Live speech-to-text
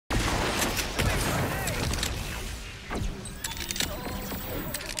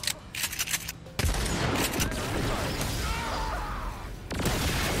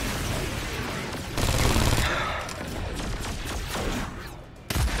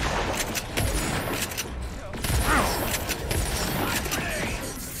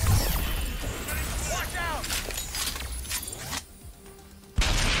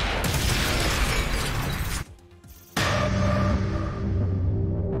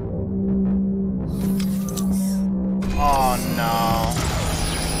Oh no.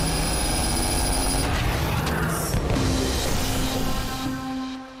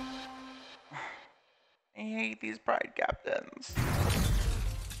 I hate these pride captains.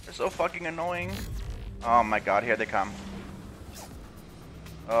 They're so fucking annoying. Oh my god, here they come.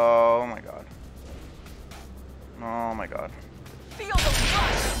 Oh my god. Oh my god. Feel the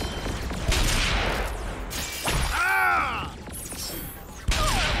rush! Ah!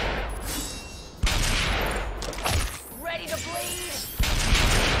 Ready to bleed?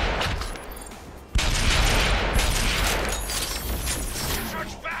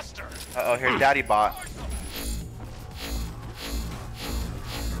 Charge faster! Uh-oh, here's Daddy Bot.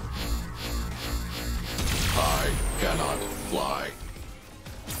 I cannot fly.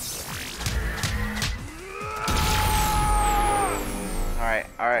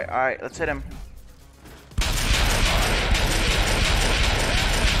 Alright, let's hit him.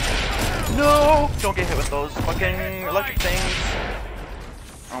 No! Don't get hit with those fucking electric things.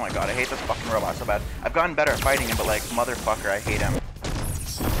 Oh my god, I hate this fucking robot so bad. I've gotten better at fighting him, but like, motherfucker, I hate him.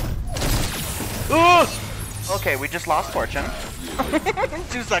 Ooh! Okay, we just lost Fortune.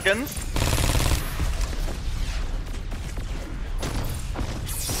 2 seconds.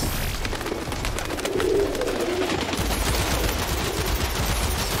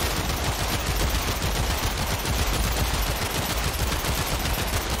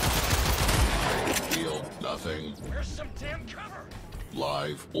 Where's some damn cover?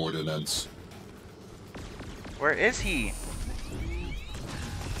 Live ordnance. Where is he?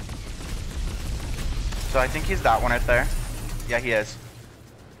 So I think he's that one right there. Yeah, he is.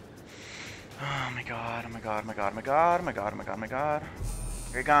 Oh my god, oh my god, oh my god, oh my god, oh my god, oh my god, oh my god.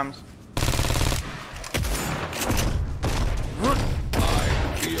 Here he comes.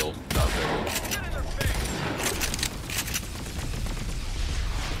 I feel nothing.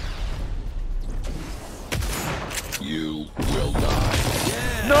 You will die.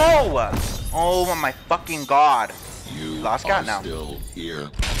 Yeah. No! Oh my fucking god. You lost cat now. Still here.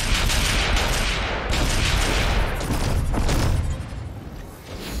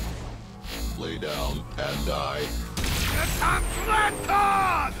 Lay down and die. It's a flat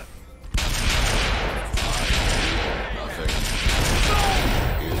card! Nothing.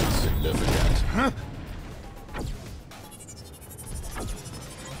 Insignificant. Huh?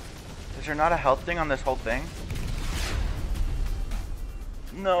 Is there not a health thing on this whole thing?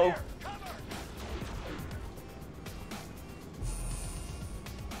 No.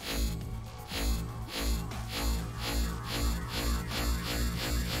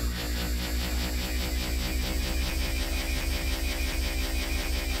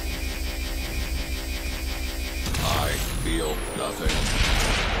 I feel nothing.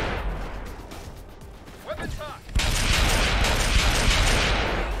 Weapons hot.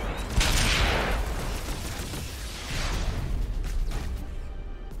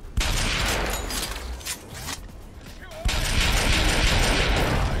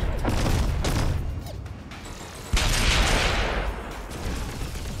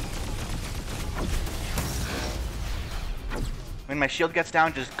 When my shield gets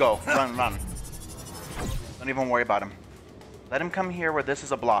down, just go. Run, run. Don't even worry about him. Let him come here where this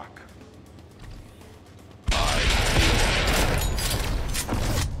is a block.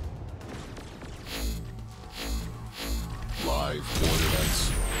 Live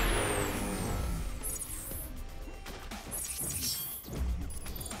ordnance.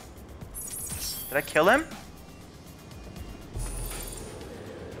 Did I kill him?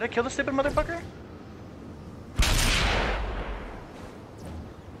 Did I kill the stupid motherfucker?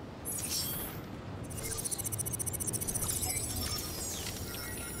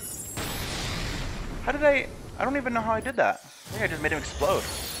 How did I don't even know how I did that. I think I just made him explode.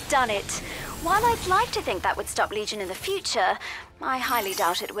 Done it. While I'd like to think that would stop Legion in the future, I highly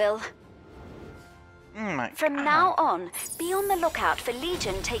doubt it will. From now on, be on the lookout for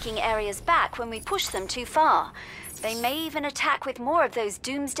Legion taking areas back when we push them too far. They may even attack with more of those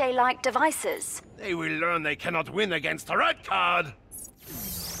doomsday-like devices. They will learn they cannot win against the red card.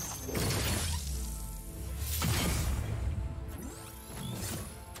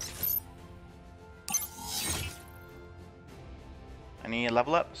 Any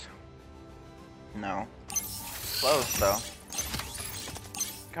level ups? No. Close though.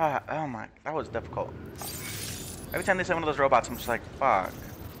 God, oh my, that was difficult. Every time they say one of those robots, I'm just like, fuck.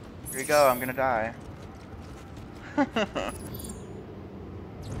 Here you go, I'm gonna die.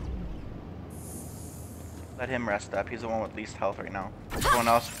 Let him rest up. He's the one with least health right now. Everyone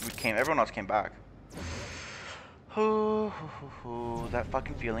else came back. That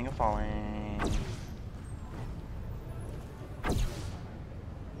fucking feeling of falling.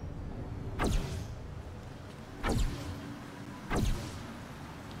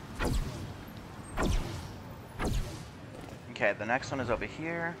 Okay, the next one is over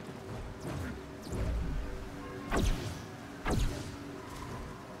here.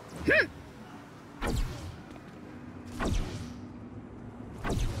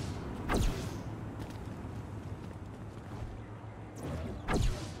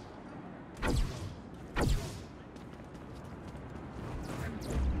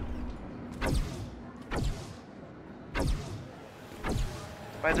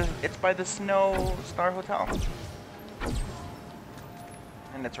 It's by the Snow Star Hotel.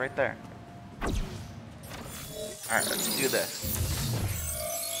 And it's right there. Alright, let's do this.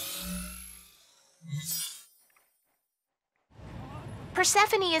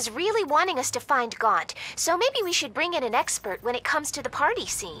 Persephone is really wanting us to find Gaunt, so maybe we should bring in an expert when it comes to the party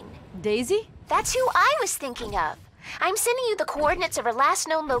scene. Daisy? That's who I was thinking of. I'm sending you the coordinates of her last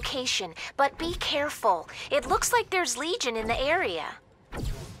known location, but be careful. It looks like there's Legion in the area.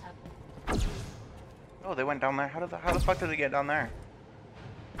 Oh, they went down there. How the fuck did they get down there?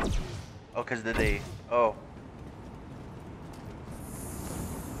 Oh, cause did they? Oh.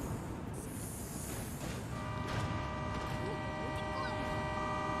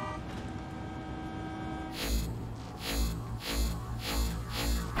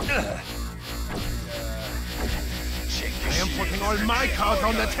 I am putting all my cards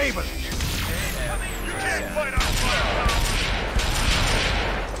on the table. You can't fight our fire.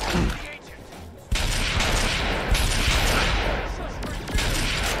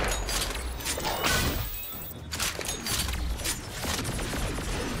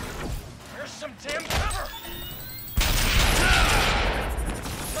 There's some damn cover.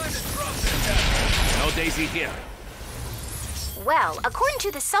 Time to drop this. No Daisy here. Well, according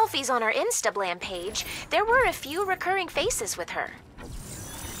to the selfies on our Instablam page, there were a few recurring faces with her.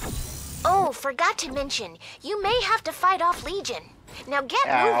 Oh, forgot to mention, you may have to fight off Legion. Now get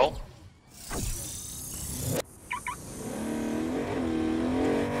moving.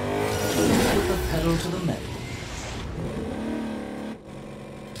 Put the pedal to the metal.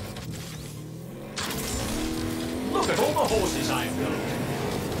 Look at all the horses I've built.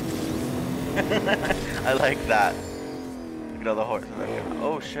 I like that. Look at all the horses.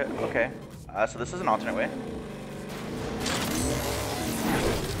 Oh shit. Okay. So this is an alternate way.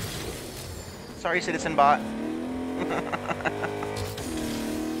 Sorry, citizen bot.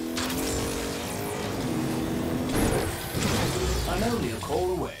 I'm only a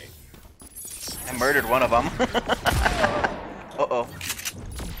call away. I murdered one of them. Uh-oh.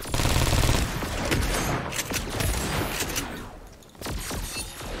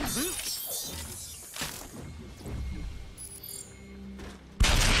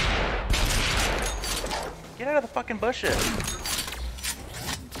 Get out of the fucking bushes.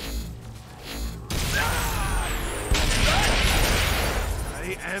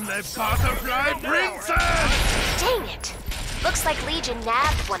 I am the butterfly princess! Dang it! Looks like Legion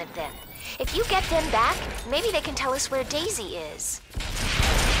nabbed one of them. If you get them back, maybe they can tell us where Daisy is.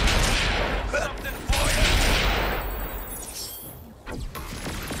 Something for you.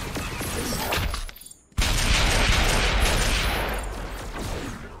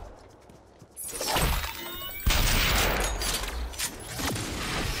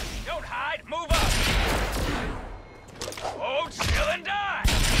 Don't hide, move up! Hold still and die!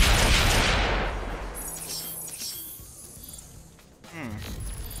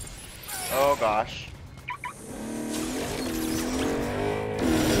 Oh gosh.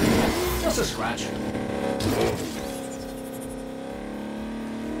 Just a scratch.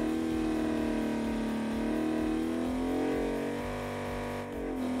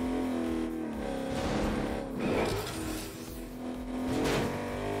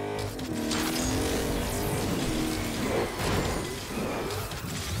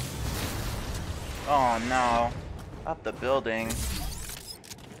 Oh no. Up the building.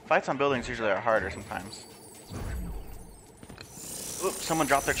 Fights on buildings usually are harder sometimes. Oops, someone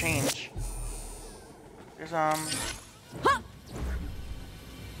dropped their change. There's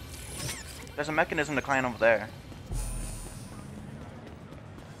a mechanism to climb over there.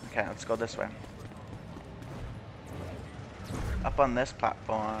 Okay, let's go this way. Up on this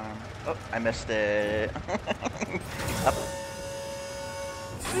platform. Oh, I missed it. Up.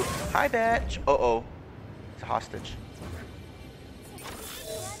 Hi, bitch. Uh-oh. It's a hostage.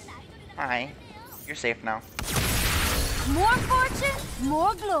 Hi. You're safe now. More fortune,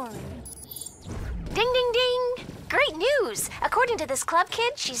 more glory. Ding, ding, ding! Great news! According to this club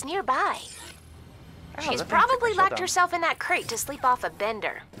kid, she's nearby. Oh, She's that thing's probably super locked shut herself in that crate to sleep off a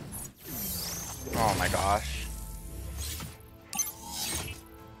bender. down. Oh my gosh.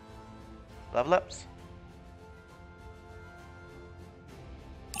 Level ups?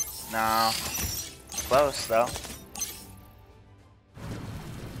 No. Close though.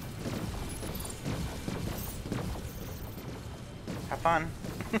 fun.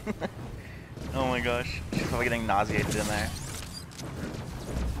 Oh my gosh. She's probably getting nauseated in there.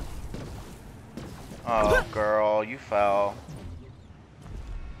 Oh, girl, you fell.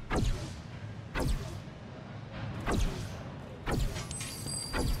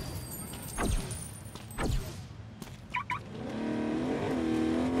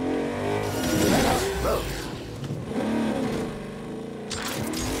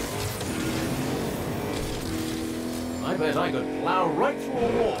 I bet I could plow right through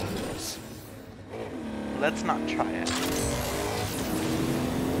a wall. Let's not try it.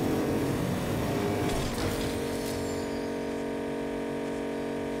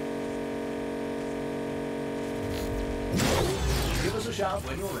 Give us a shout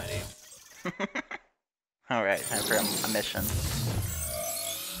when you're ready. Alright, time for a mission.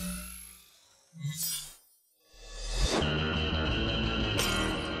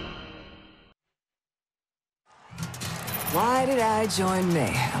 Why did I join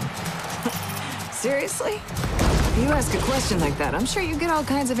Mayhem? Seriously? You ask a question like that, I'm sure you get all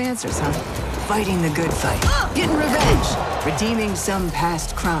kinds of answers, huh? Fighting the good fight, getting revenge, redeeming some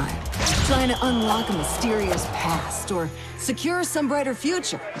past crime, trying to unlock a mysterious past, or secure some brighter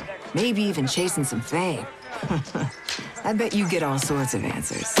future, maybe even chasing some fame. I bet you get all sorts of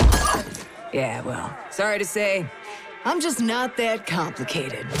answers. Yeah, well, sorry to say, I'm just not that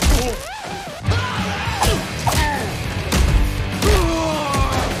complicated.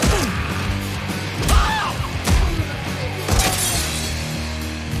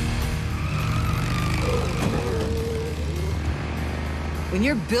 When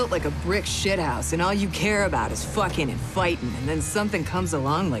you're built like a brick shithouse and all you care about is fucking and fighting, and then something comes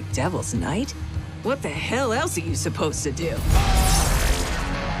along like Devil's Night, what the hell else are you supposed to do?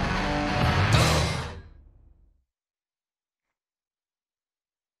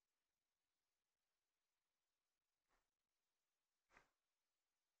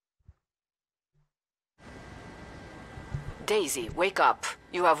 Daisy, wake up.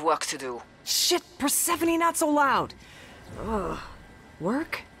 You have work to do. Shit, Persephone, not so loud. Ugh.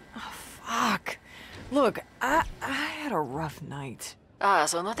 Work? Oh, fuck. Look, I had a rough night. Ah,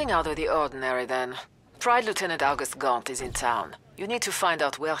 so nothing out of the ordinary then. Pride Lieutenant August Gaunt is in town. You need to find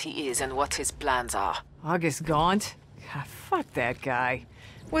out where he is and what his plans are. August Gaunt? God, fuck that guy.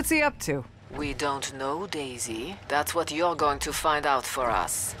 What's he up to? We don't know, Daisy. That's what you're going to find out for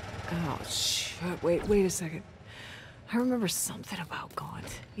us. Oh, shit. Wait a second. I remember something about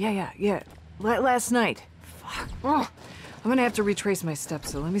Gaunt. Yeah. Last night. Fuck. Oh. I'm gonna have to retrace my steps,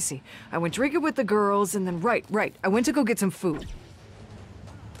 so let me see. I went drinking with the girls, and then, right. I went to go get some food.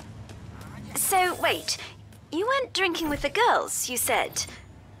 So, wait. You went drinking with the girls, you said.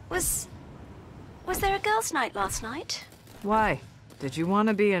 Was there a girls' night last night? Why? Did you want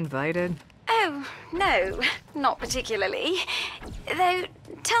to be invited? Oh, no. Not particularly. Though,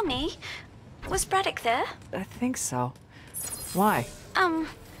 tell me, was Braddock there? I think so. Why? No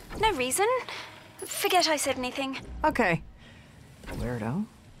reason. Forget I said anything. Okay. Weirdo.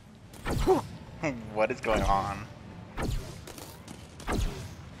 What is going on? Is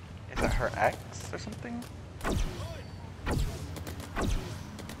that her ex or something?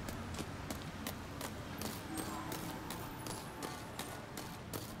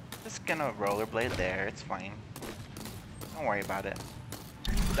 Just gonna rollerblade there, it's fine. Don't worry about it.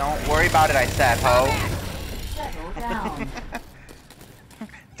 Don't worry about it, I said, ho! Settle down.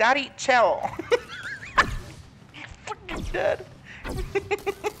 Daddy, chill! He's fucking dead.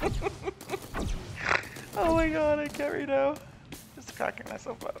 Oh my god, I can't read now. Just cracking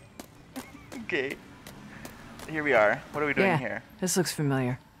myself up. Okay. Here we are. What are we doing here? This looks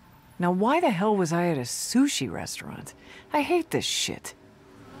familiar. Now, why the hell was I at a sushi restaurant? I hate this shit.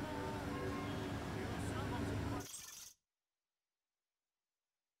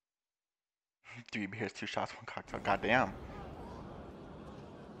 3 beers, 2 shots, 1 cocktail. Goddamn.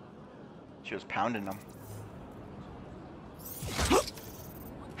 She was pounding them.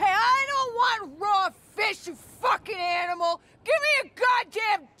 Hey, I don't want raw fish, you fucking animal! Give me a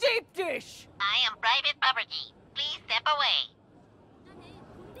goddamn deep dish! I am private property. Please step away.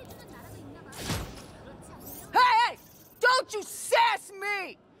 Hey! Don't you sass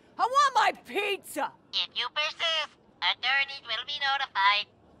me! I want my pizza! If you persist, authorities will be notified.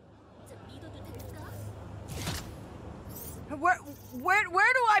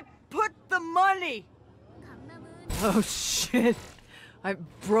 Where do I put the money? Oh shit. I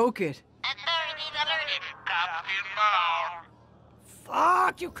broke it. Authorities alerted.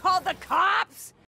 Fuck, you called the cops?